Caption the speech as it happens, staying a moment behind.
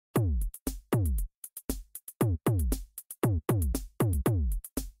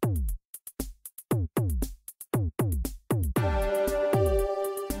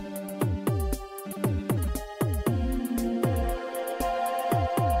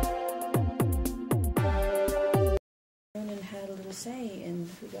say in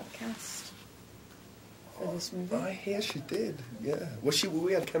who got cast for this movie? I hear she did, yeah. Well,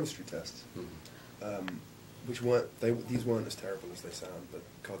 we had chemistry tests, which these weren't as terrible as they sound, but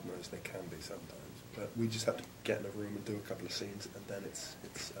God knows they can be sometimes. But we just had to get in a room and do a couple of scenes, and then it's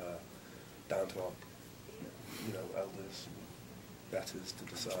down to our, elders, betters to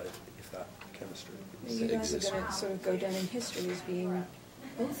decide if that chemistry You guys are going to sort of go down in history as being,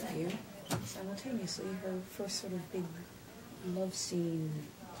 both of you, simultaneously, her first sort of big love scene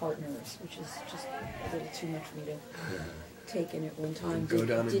partners, which is just a little too much for me to take in at one time. Go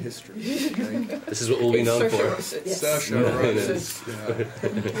down in history. This is what we'll be known for.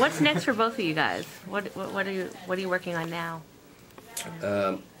 What's next for both of you guys? What are you working on now?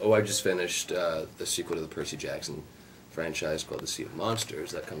 I just finished the sequel to the Percy Jackson franchise called The Sea of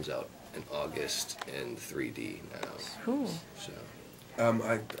Monsters. That comes out in August in 3D now. Cool. So. I'm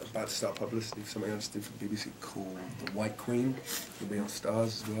about to start publicity for something I just did for the BBC called The White Queen. It'll be on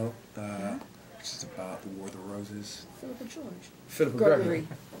Stars as well, which is about the War of the Roses. Philip and George. Philip and Gregory.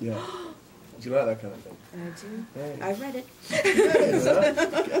 Yeah. Do you like that kind of thing? I do. Yeah. I read it.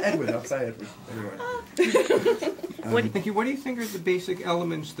 Edward, I'll play Edward. Anyway. What do you think are the basic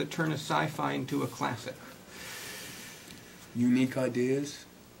elements that turn a sci-fi into a classic? Unique ideas.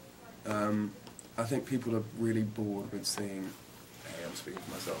 I think people are really bored with seeing, I'm speaking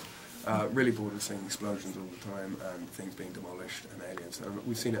for myself, really bored with seeing explosions all the time and things being demolished and aliens. And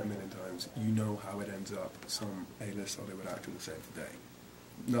we've seen it a million times. You know how it ends up. Some A-list Hollywood actor will save the day.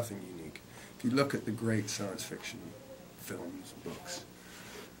 Nothing unique. If you look at the great science fiction films, books,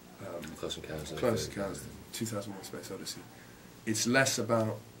 Close Encounters, 2001: Space Odyssey, it's less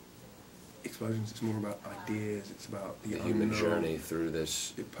about explosions, it's more about ideas, it's about the human journey through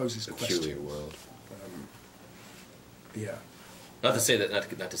this it poses peculiar world. Yeah. Not to say that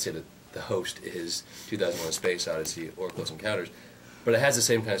the host is 2001: Space Odyssey or Close Encounters, but it has the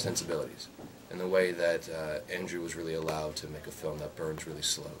same kind of sensibilities in the way that Andrew was really allowed to make a film that burns really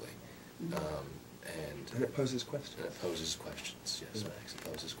slowly. And it poses questions. And it poses questions, yes, Max, it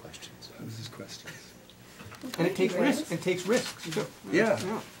poses questions. It poses questions. And it takes risks. It takes risks, too. Yeah.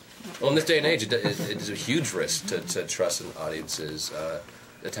 Well, in this day and age, it is a huge risk to trust an audience's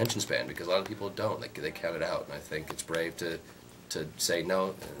attention span, because a lot of people don't. They count it out, and I think it's brave to say,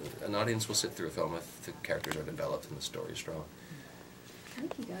 no, an audience will sit through a film if the characters are developed and the story is strong.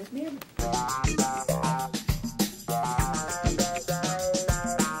 Thank you, guys. Man.